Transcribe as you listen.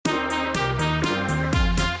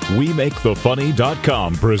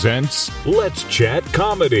WeMakeTheFunny.com presents Let's Chat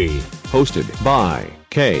Comedy. Hosted by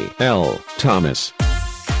K.L. Thomas.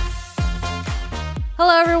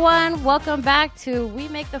 Hello, everyone. Welcome back to We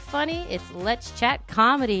Make the Funny. It's Let's Chat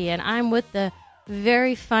Comedy, and I'm with the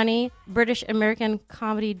very funny British-American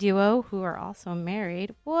comedy duo who are also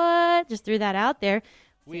married. What? Just threw that out there.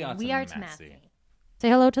 We are to Massey. Say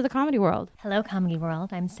hello to the comedy world. Hello, Comedy World.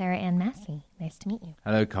 I'm Sarah Ann Massey. Nice to meet you.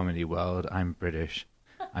 Hello, Comedy World. I'm British.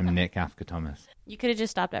 I'm Nick Afka Thomas. You could have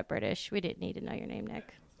just stopped at British. We didn't need to know your name,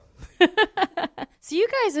 Nick. So you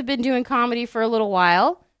guys have been doing comedy for a little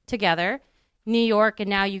while together. New York, and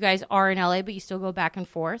now you guys are in LA, but you still go back and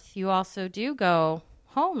forth. You also do go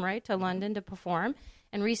home, right, to London to perform.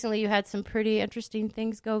 And recently you had some pretty interesting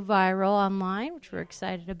things go viral online, which we're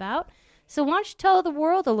excited about. So why don't you tell the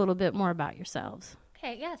world a little bit more about yourselves?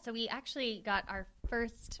 Okay, yeah, so we actually got our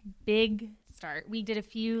first big start. We did a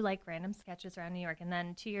few random sketches around New York, and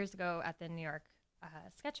then 2 years ago at the New York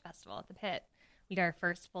Sketch Festival at the Pit, we did our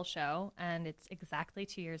first full show, and it's exactly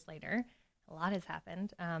 2 years later. A lot has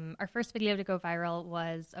happened. Our first video to go viral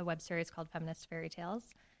was a web series called Feminist Fairy Tales.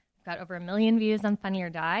 We've got over 1 million views on Funny or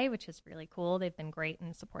Die, which is really cool. They've been great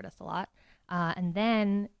and support us a lot. And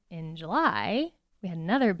then in July, we had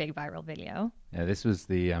another big viral video. Yeah, this was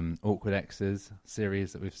the Awkward Exes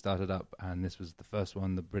series that we've started up, and this was the first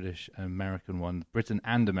one, the British and American one. Britain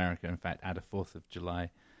and America, in fact, had a 4th of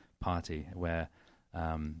July party where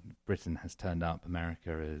Britain has turned up.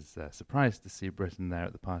 America is surprised to see Britain there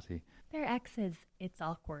at the party. They're exes. It's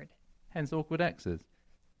awkward. Hence Awkward Exes.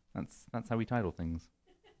 That's how we title things.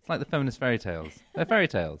 It's like the Feminist Fairy Tales. They're fairy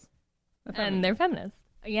tales. And they're feminists.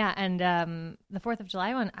 Yeah, and the 4th of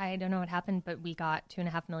July one, I don't know what happened, but we got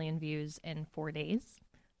 2.5 million views in 4 days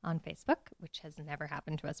on Facebook, which has never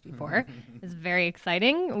happened to us before. It was very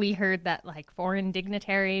exciting. We heard that foreign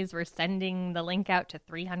dignitaries were sending the link out to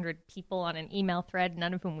 300 people on an email thread,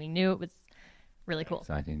 none of whom we knew. It was really cool.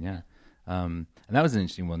 Exciting, yeah. And that was an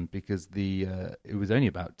interesting one because it was only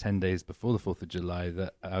about 10 days before the 4th of July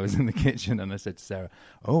that I was in the kitchen and I said to Sarah,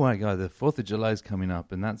 oh my God, the 4th of July is coming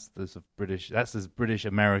up and that's as British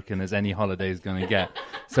American as any holiday is going to get.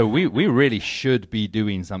 So we really should be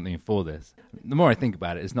doing something for this. The more I think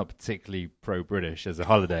about it, it's not particularly pro-British as a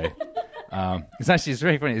holiday. It's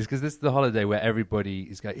very funny. It's because this is the holiday where everybody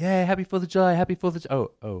is going, yeah, happy 4th of July, happy 4th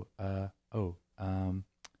of July.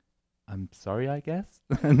 I'm sorry, I guess.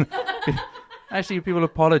 Actually, people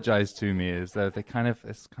apologize to me as though it's kind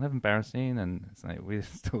of embarrassing, and it's like we're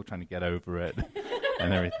still trying to get over it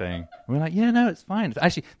and everything. And we're like, yeah, no, it's fine.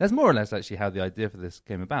 Actually, that's more or less actually how the idea for this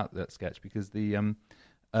came about, that sketch, because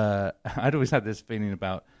I'd always had this feeling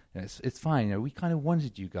about, it's fine. We kind of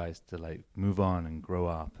wanted you guys to move on and grow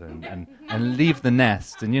up and leave the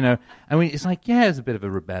nest, and it's like, yeah, it's a bit of a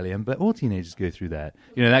rebellion, but all teenagers go through that.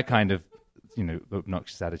 That kind of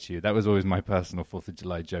obnoxious attitude. That was always my personal 4th of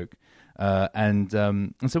July joke. And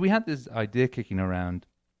so we had this idea kicking around,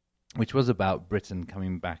 which was about Britain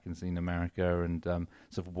coming back and seeing America and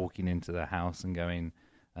sort of walking into the house and going,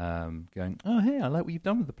 oh, hey, I like what you've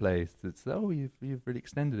done with the place. You've really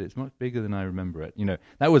extended it. It's much bigger than I remember it.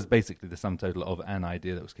 That was basically the sum total of an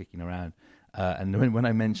idea that was kicking around. And when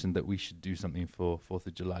I mentioned that we should do something for 4th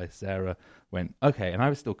of July, Sarah went, okay. And I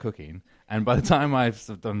was still cooking. And by the time I've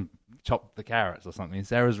sort of chopped the carrots or something,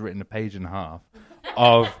 Sarah's written a page and a half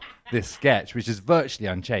of this sketch, which is virtually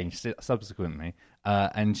unchanged subsequently.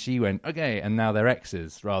 And she went, okay, and now they're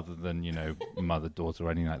exes rather than, mother, daughter,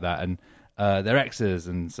 or anything like that. And they're exes,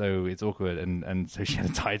 and so it's awkward. And so she had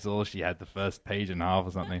a title. She had the first page and a half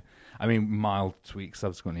or something. I mean, mild tweaks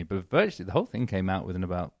subsequently. But virtually the whole thing came out within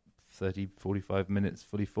about 30, 45 minutes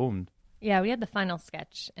fully formed. Yeah, we had the final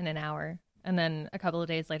sketch in an hour. And then a couple of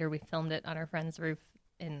days later, we filmed it on our friend's roof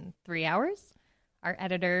in 3 hours. Our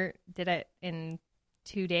editor did it in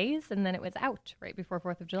 2 days, and then it was out right before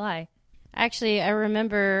 4th of July. Actually, I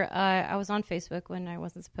remember I was on Facebook when I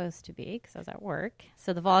wasn't supposed to be because I was at work.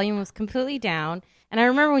 So the volume was completely down. And I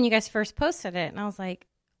remember when you guys first posted it, and I was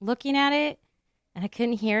looking at it, and I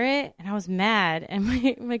couldn't hear it, and I was mad. And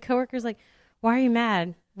my coworker's like, why are you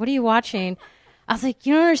mad? What are you watching? I was like,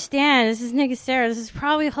 you don't understand. This is Nick and Sarah. This is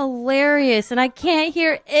probably hilarious, and I can't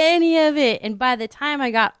hear any of it. And by the time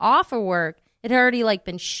I got off of work, it had already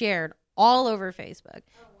been shared all over Facebook,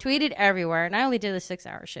 tweeted everywhere, and I only did a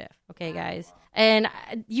 6-hour shift. Okay, guys, and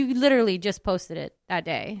you literally just posted it that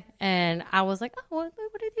day, and I was like, oh, what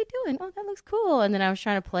are they doing? Oh, that looks cool. And then I was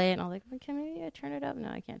trying to play it, and I was like, can maybe I turn it up? No,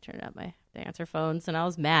 I can't turn it up. I have to answer phones, and I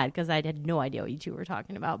was mad because I had no idea what you two were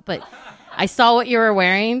talking about. But I saw what you were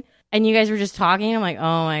wearing, and you guys were just talking. I'm like,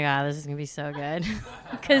 oh my God, this is gonna be so good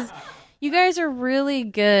because you guys are really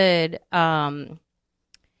good.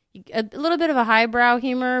 a little bit of a highbrow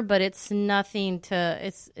humor, but it's nothing to.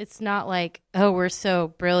 It's not like, oh, we're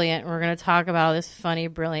so brilliant. We're going to talk about all this funny,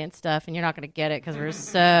 brilliant stuff, and you're not going to get it because we're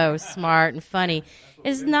so smart and funny.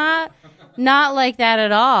 It's not like that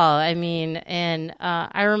at all. I mean, and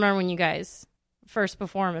I remember when you guys first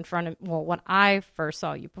performed in front of. Well, when I first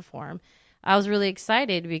saw you perform, I was really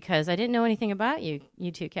excited because I didn't know anything about you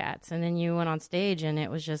two cats, and then you went on stage, and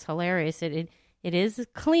it was just hilarious. It is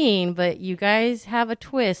clean, but you guys have a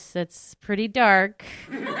twist that's pretty dark.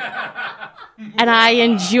 And I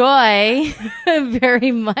enjoy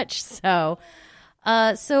very much so.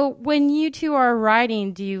 So when you two are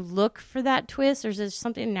writing, do you look for that twist, or is it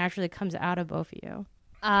something that naturally comes out of both of you?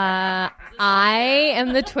 I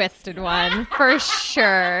am the twisted one, for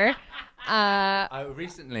sure.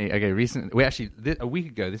 Recently, we actually, a week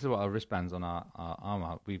ago, this is what our wristbands on our arm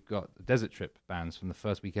are. We've got Desert Trip bands from the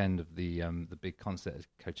first weekend of the big concert at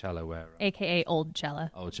Coachella, where AKA Old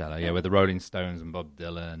Cella. Old Cella, yeah, where the Rolling Stones and Bob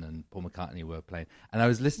Dylan and Paul McCartney were playing. And I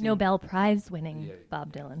was listening. Nobel Prize winning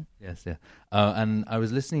Bob Dylan. Yes, yeah. And I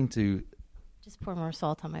was listening to. Just pour more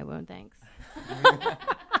salt on my wound, thanks.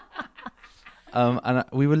 And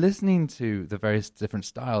we were listening to the various different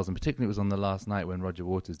styles, and particularly it was on the last night when Roger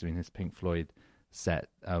Waters doing his Pink Floyd set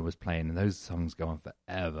was playing, and those songs go on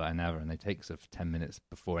forever and ever, and they take sort of 10 minutes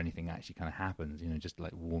before anything actually kind of happens, just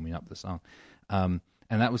like warming up the song.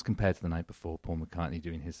 And that was compared to the night before, Paul McCartney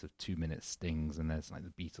doing his sort of 2-minute stings, and there's like the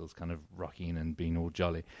Beatles kind of rocking and being all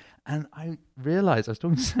jolly. And I realized, I was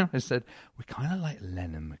talking to Sarah, I said, we're kind of like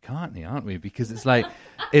Lennon McCartney, aren't we? Because it's like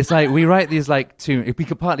we write these like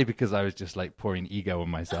partly because I was just like pouring ego on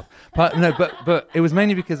myself. But it was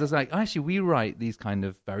mainly because I was like, actually, we write these kind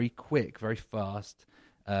of very quick, very fast,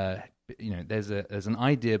 there's an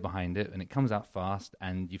idea behind it, and it comes out fast,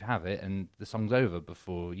 and you have it, and the song's over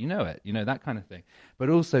before you know it, that kind of thing. But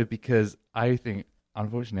also because I think,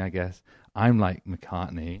 unfortunately, I guess, I'm like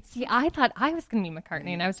McCartney. See, I thought I was going to be McCartney,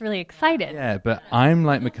 and I was really excited. Yeah, but I'm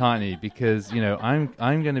like McCartney because, I'm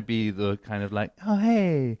going to be the kind of like, oh,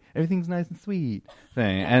 hey, everything's nice and sweet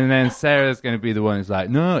thing. And then Sarah's going to be the one who's like,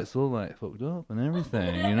 no, it's all like fucked up and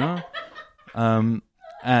everything,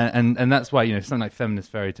 And that's why, something like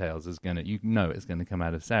Feminist Fairy Tales is it's going to come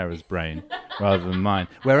out of Sarah's brain rather than mine.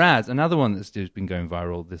 Whereas another one that's just been going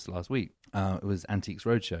viral this last week, it was Antiques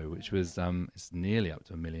Roadshow, which was it's nearly up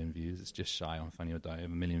to 1 million views. It's just shy on Funny or Die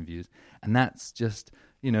of 1 million views. And that's just,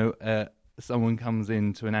 someone comes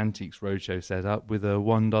into an Antiques Roadshow setup with a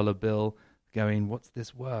 $1 bill going, what's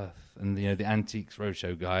this worth? And, the Antiques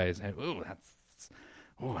Roadshow guy is like, that's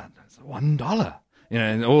 $1.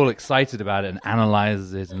 And all excited about it and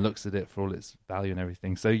analyzes it and looks at it for all its value and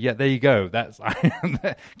everything. So, yeah, there you go.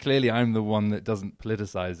 Clearly I'm the one that doesn't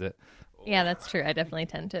politicize it. Yeah, that's true. I definitely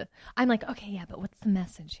tend to. I'm like, okay, yeah, but what's the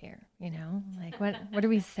message here? Like what are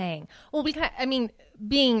we saying? Well,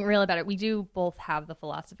 being real about it, we do both have the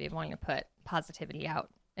philosophy of wanting to put positivity out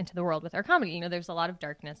into the world with our comedy. There's a lot of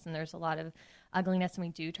darkness and there's a lot of ugliness, and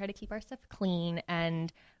we do try to keep our stuff clean,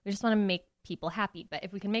 and we just want to make people happy. But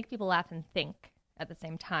if we can make people laugh and think at the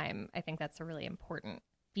same time, I think that's a really important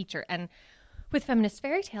feature. And with Feminist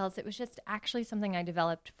Fairy Tales, it was just actually something I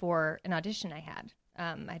developed for an audition I had.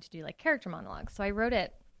 I had to do like character monologues. So I wrote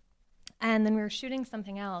it, and then we were shooting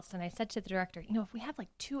something else, and I said to the director, if we have like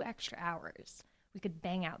 2 extra hours, we could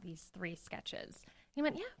bang out these 3 sketches. He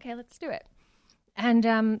went, yeah, okay, let's do it. And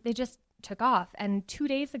they just took off. And 2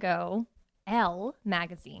 days ago, Elle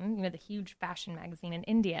magazine, the huge fashion magazine in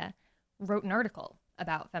India, wrote an article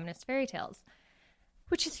about Feminist Fairy Tales,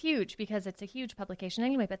 which is huge because it's a huge publication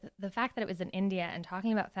anyway. But the fact that it was in India and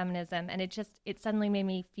talking about feminism, and it suddenly made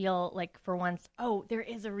me feel like, for once, oh, there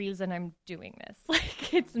is a reason I'm doing this.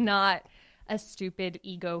 Like, it's not a stupid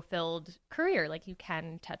ego-filled career. Like, you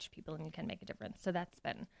can touch people and you can make a difference. So that's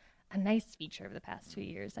been a nice feature of the past 2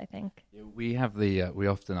 years, I think. We have we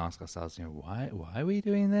often ask ourselves, why are we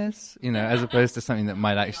doing this? As opposed to something that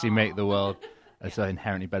might actually make the world a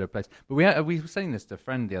inherently better place. But we were saying this to a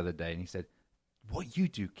friend the other day, and he said, what you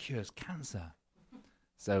do cures cancer.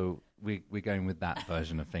 So we're going with that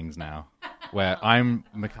version of things now, where I'm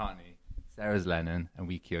McCartney, Sarah's Lennon, and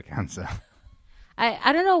we cure cancer.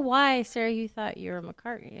 I don't know why, Sarah, you thought you were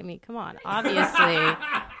McCartney. I mean, come on, obviously.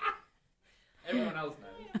 Everyone else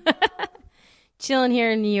knows. Chilling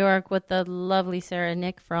here in New York with the lovely Sarah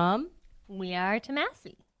Nick from We Are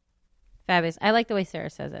Tomasi. Fabulous. I like the way Sarah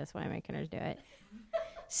says it. That's why I'm making her do it.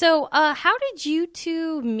 So, how did you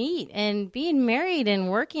two meet? And being married and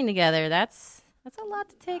working together, that's a lot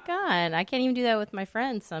to take on. I can't even do that with my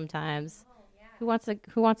friends sometimes. Oh, yeah.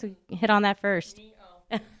 Who wants to hit on that first?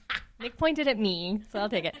 Nick pointed at me, so I'll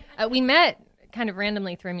take it. We met kind of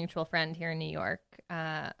randomly through a mutual friend here in New York.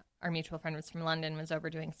 our mutual friend was from London, was over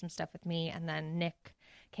doing some stuff with me, and then Nick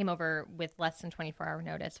came over with less than 24-hour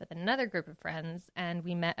notice with another group of friends, and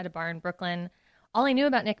we met at a bar in Brooklyn. All I knew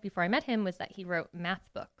about Nick before I met him was that he wrote math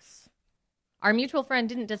books. Our mutual friend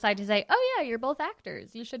didn't decide to say, oh, yeah, you're both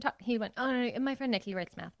actors. You should talk. He went, oh, no, my friend Nick, he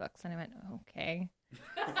writes math books. And I went, okay.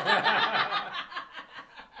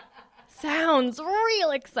 Sounds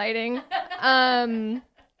real exciting.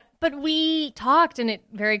 But we talked, and it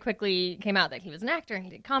very quickly came out that he was an actor, and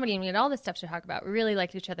he did comedy, and we had all this stuff to talk about. We really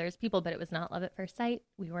liked each other as people, but it was not love at first sight.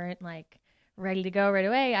 We weren't, like, ready to go right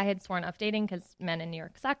away. I had sworn off dating because men in New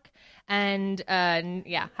York suck. And,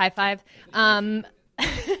 yeah, high five.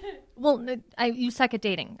 Well, you suck at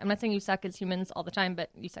dating. I'm not saying you suck as humans all the time, but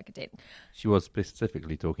you suck at dating. She was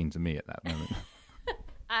specifically talking to me at that moment.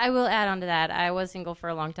 I will add on to that. I was single for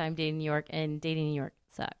a long time dating New York, and dating New York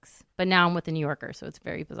sucks. But now I'm with a New Yorker, so it's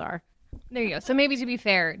very bizarre. There you go. So maybe to be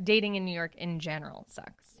fair, dating in New York in general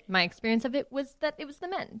sucks. My experience of it was that it was the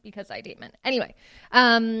men, because I date men. Anyway,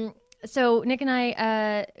 so Nick and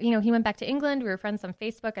I, he went back to England. We were friends on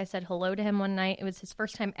Facebook. I said hello to him one night. It was his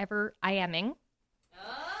first time ever IMing.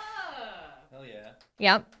 Hell yeah.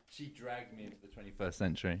 Yep. She dragged me into the 21st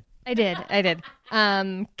century. I did.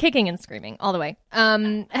 Kicking and screaming all the way.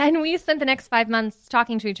 And we spent the next 5 months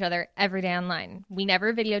talking to each other every day online. We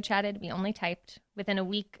never video chatted. We only typed. Within a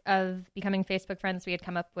week of becoming Facebook friends, we had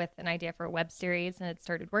come up with an idea for a web series and had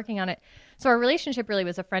started working on it. So our relationship really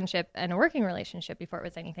was a friendship and a working relationship before it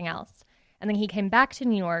was anything else. And then he came back to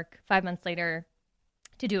New York 5 months later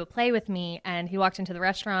to do a play with me, and he walked into the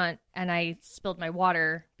restaurant, and I spilled my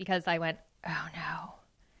water because I went, oh no,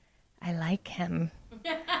 I like him.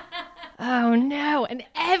 Oh no. And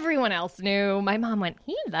everyone else knew. My mom went,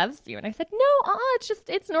 he loves you. And I said, no,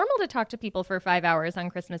 it's normal to talk to people for 5 hours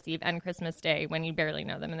on Christmas Eve and Christmas Day when you barely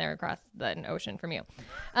know them and they're across the ocean from you.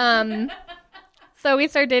 So we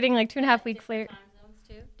started dating like 2.5 weeks later.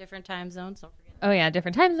 Different time zones. Don't forget. Oh yeah,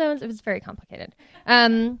 different time zones. It was very complicated.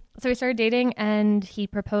 So we started dating, and he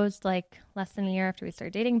proposed like less than a year after we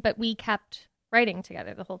started dating, but we kept writing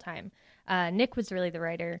together the whole time. Nick was really the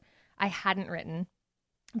writer. I hadn't written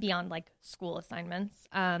beyond like school assignments.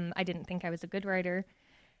 I didn't think I was a good writer.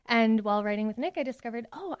 And while writing with Nick, I discovered,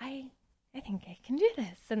 I think I can do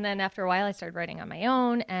this. And then after a while, I started writing on my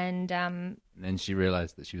own. And then she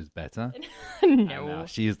realized that she was better. No.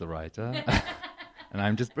 She is the writer. And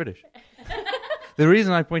I'm just British. The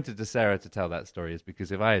reason I pointed to Sarah to tell that story is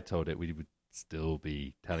because if I had told it, we would still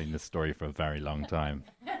be telling this story for a very long time.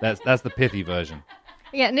 That's the pithy version.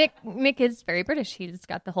 Yeah, Nick is very British. He's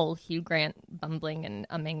got the whole Hugh Grant bumbling and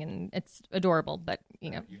umming, and it's adorable. But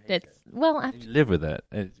it's you live with it.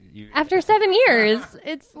 After 7 years,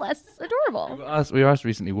 it's less adorable. We were asked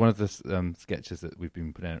recently. One of the sketches that we've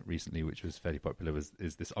been putting out recently, which was fairly popular,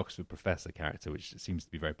 is this Oxford professor character, which seems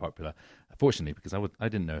to be very popular. Fortunately, because I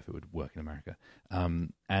didn't know if it would work in America.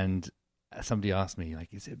 And somebody asked me, like,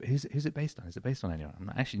 who's it based on? Is it based on anyone? I'm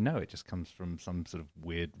like, actually, no, it just comes from some sort of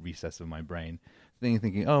weird recess of my brain,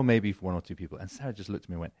 thinking, oh, maybe for one or two people. And Sarah just looked at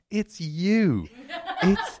me and went, it's you.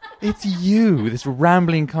 It's you. This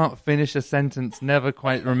rambling, can't finish a sentence, never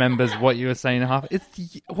quite remembers what you were saying half.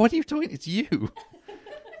 What are you talking? It's you.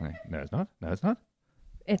 I'm like, no, it's not. No, it's not.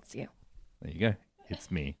 It's you. There you go. It's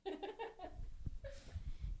me.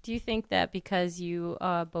 Do you think that because you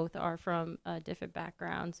both are from different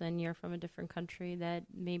backgrounds and you're from a different country, that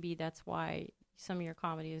maybe that's why some of your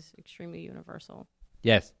comedy is extremely universal?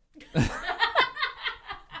 Yes.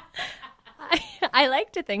 I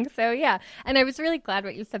like to think so, yeah. And I was really glad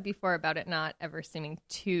what you said before about it not ever seeming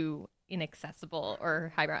too inaccessible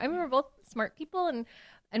or highbrow. I mean, we're both smart people, and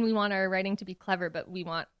we want our writing to be clever, but we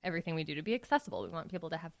want everything we do to be accessible. We want people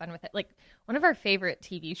to have fun with it. Like, one of our favorite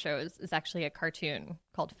TV shows is actually a cartoon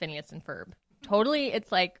called Phineas and Ferb. Totally,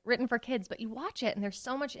 it's like written for kids, but you watch it and there's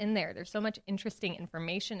so much in there. There's so much interesting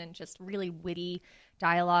information and just really witty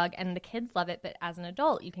dialogue, and the kids love it, but as an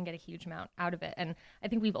adult, you can get a huge amount out of it. And I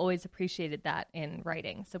think we've always appreciated that in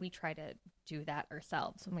writing, so we try to do that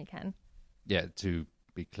ourselves when we can. Yeah, to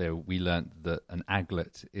be clear, we learned that an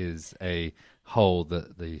aglet is a hole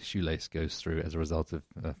that the shoelace goes through as a result of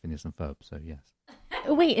Phineas and Ferb, so yes.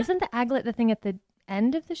 Wait, isn't the aglet the thing at the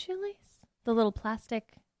end of the shoelace? The little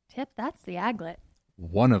plastic tip? That's the aglet.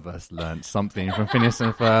 One of us learned something from Phineas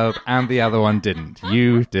and Ferb, and the other one didn't.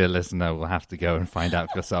 You, dear listener, will have to go and find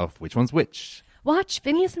out for yourself which one's which. Watch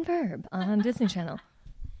Phineas and Ferb on Disney Channel.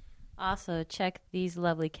 Also, check these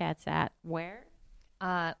lovely cats at where?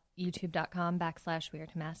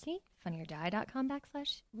 YouTube.com/WeAreTomasi,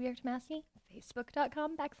 FunnyOrDie.com/WeAreTomasi,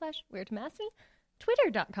 Facebook.com/WeAreTomasi,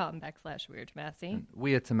 Twitter.com/WeAreTomasi.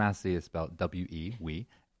 We are Tomasi is spelled W-E, we,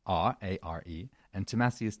 R-A-R-E, and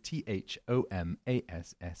Tomasi is T-H-O-M-A-S-S-E.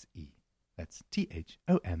 That's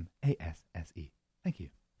T-H-O-M-A-S-S-E. Thank you.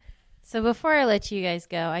 So before I let you guys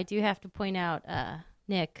go, I do have to point out,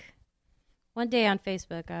 Nick, one day on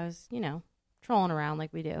Facebook, I was, trolling around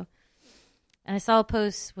like we do. And I saw a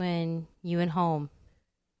post when you went home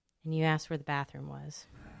and you asked where the bathroom was.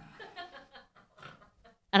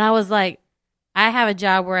 And I was like, I have a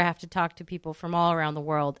job where I have to talk to people from all around the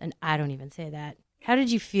world, and I don't even say that. How did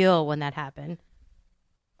you feel when that happened?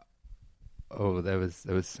 Oh, there was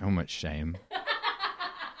so much shame.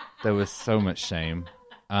 There was so much shame.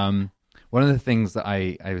 One of the things that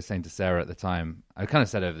I was saying to Sarah at the time, I kind of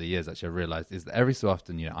said over the years, actually, I realized, is that every so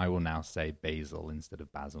often, I will now say basil instead of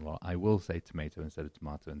basil, or I will say tomato instead of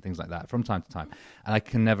tomato, and things like that from time to time. And I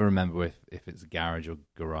can never remember if it's garage or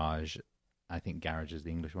garage. I think garage is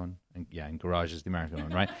the English one, and garage is the American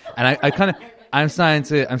one, right? And I'm starting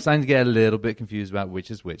to get a little bit confused about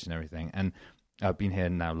which is which and everything. And I've been here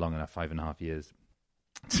now long enough, 5.5 years,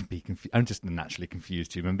 to be confused. I'm just a naturally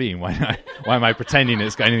confused human being. Why am I pretending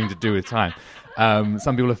it's got anything to do with time?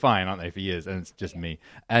 Some people are fine, aren't they, for years, and it's just me.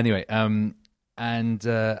 Anyway, and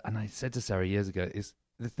I said to Sarah years ago,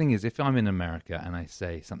 the thing is, if I'm in America and I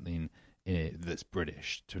say something that's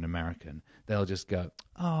British to an American, they'll just go,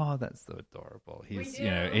 "Oh, that's so adorable." He's so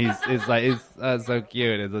cute.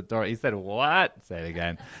 It's adorable. He said what? Say it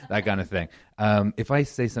again. That kind of thing. If I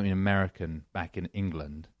say something American back in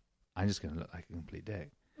England, I'm just going to look like a complete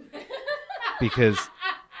dick because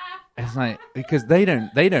they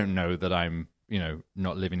don't know that I'm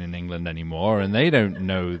not living in England anymore, and they don't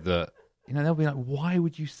know that they'll be like, "Why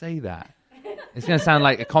would you say that?" It's going to sound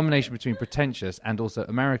like a combination between pretentious and also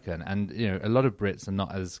American. And, a lot of Brits are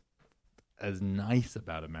not as nice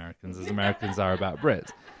about Americans as Americans are about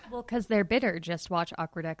Brits. Well, because they're bitter. Just watch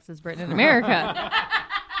Awkward Exes Britain and America.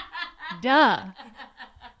 Duh.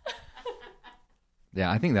 Yeah,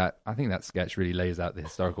 I think that sketch really lays out the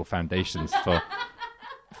historical foundations for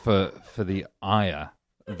the ire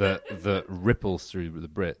that ripples through the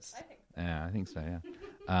Brits. Yeah, I think so, yeah.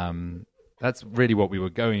 That's really what we were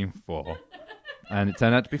going for. And it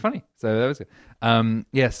turned out to be funny. So that was good.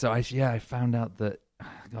 I found out that,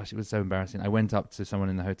 gosh, it was so embarrassing. I went up to someone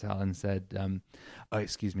in the hotel and said, "Oh,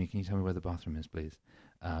 excuse me, can you tell me where the bathroom is, please?"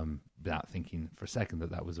 Without thinking for a second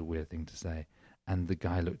that was a weird thing to say. And the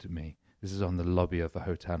guy looked at me. This is on the lobby of a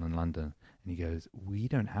hotel in London. And he goes, "We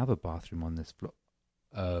don't have a bathroom on this floor."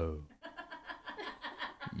 Oh.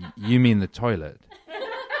 You mean the toilet?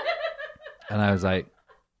 And I was like,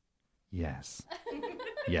 yes.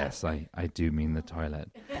 Yes, I do mean the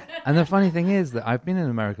toilet. And the funny thing is that I've been in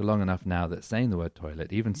America long enough now that saying the word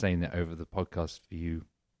toilet, even saying it over the podcast for you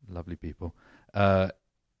lovely people,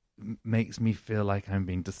 makes me feel like I'm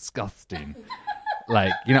being disgusting.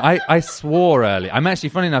 Like, I swore earlier. I'm actually,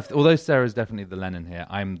 funny enough, although Sarah's definitely the Lennon here,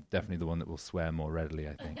 I'm definitely the one that will swear more readily,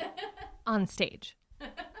 I think. On stage.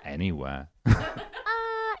 Anywhere.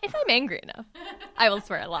 If I'm angry enough, I will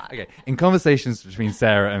swear a lot. Okay, in conversations between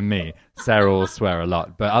Sarah and me, Sarah will swear a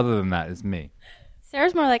lot, but other than that, it's me.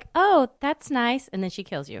 Sarah's more like, "Oh, that's nice," and then she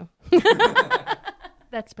kills you.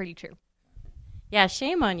 That's pretty true. Yeah,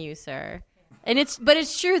 shame on you, sir. But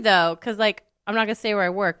it's true though, because I'm not gonna say where I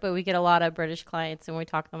work, but we get a lot of British clients, and we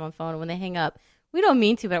talk to them on the phone. And when they hang up, we don't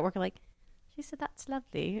mean to, but at work, we're like, "She said that's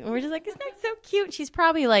lovely," and we're just like, "Isn't that so cute?" She's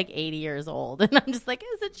probably 80 years old, and I'm just like,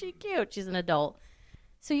 "Isn't she cute?" She's an adult.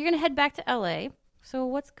 So you're going to head back to LA. So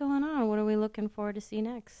what's going on? What are we looking forward to see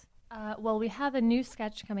next? Well, we have a new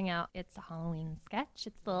sketch coming out. It's a Halloween sketch.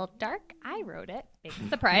 It's a little dark. I wrote it. Big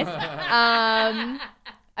surprise.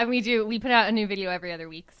 And we put out a new video every other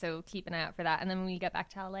week, so keep an eye out for that. And then when we get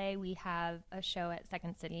back to LA, we have a show at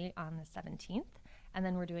Second City on the 17th. And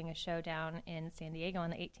then we're doing a show down in San Diego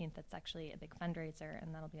on the 18th. That's actually a big fundraiser,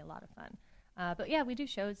 and that'll be a lot of fun. But yeah, we do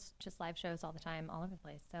shows, just live shows all the time, all over the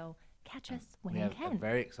place. So catch us when you can. We have a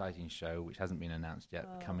very exciting show, which hasn't been announced yet,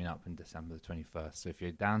 coming up in December the 21st. So if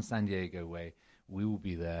you're down San Diego way, we will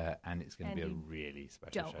be there, and it's going to be a really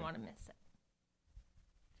special show. Don't want to miss it.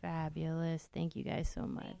 Fabulous. Thank you guys so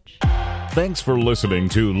much. Thanks for listening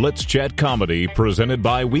to Let's Chat Comedy, presented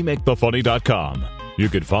by WeMakeTheFunny.com. You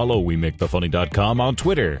could follow WeMakeTheFunny.com on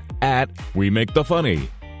Twitter @WeMakeTheFunny.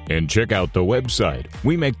 And check out the website,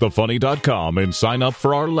 WeMakeTheFunny.com, and sign up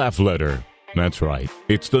for our laugh letter. That's right,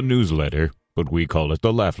 it's the newsletter, but we call it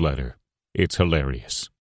the laugh letter. It's hilarious.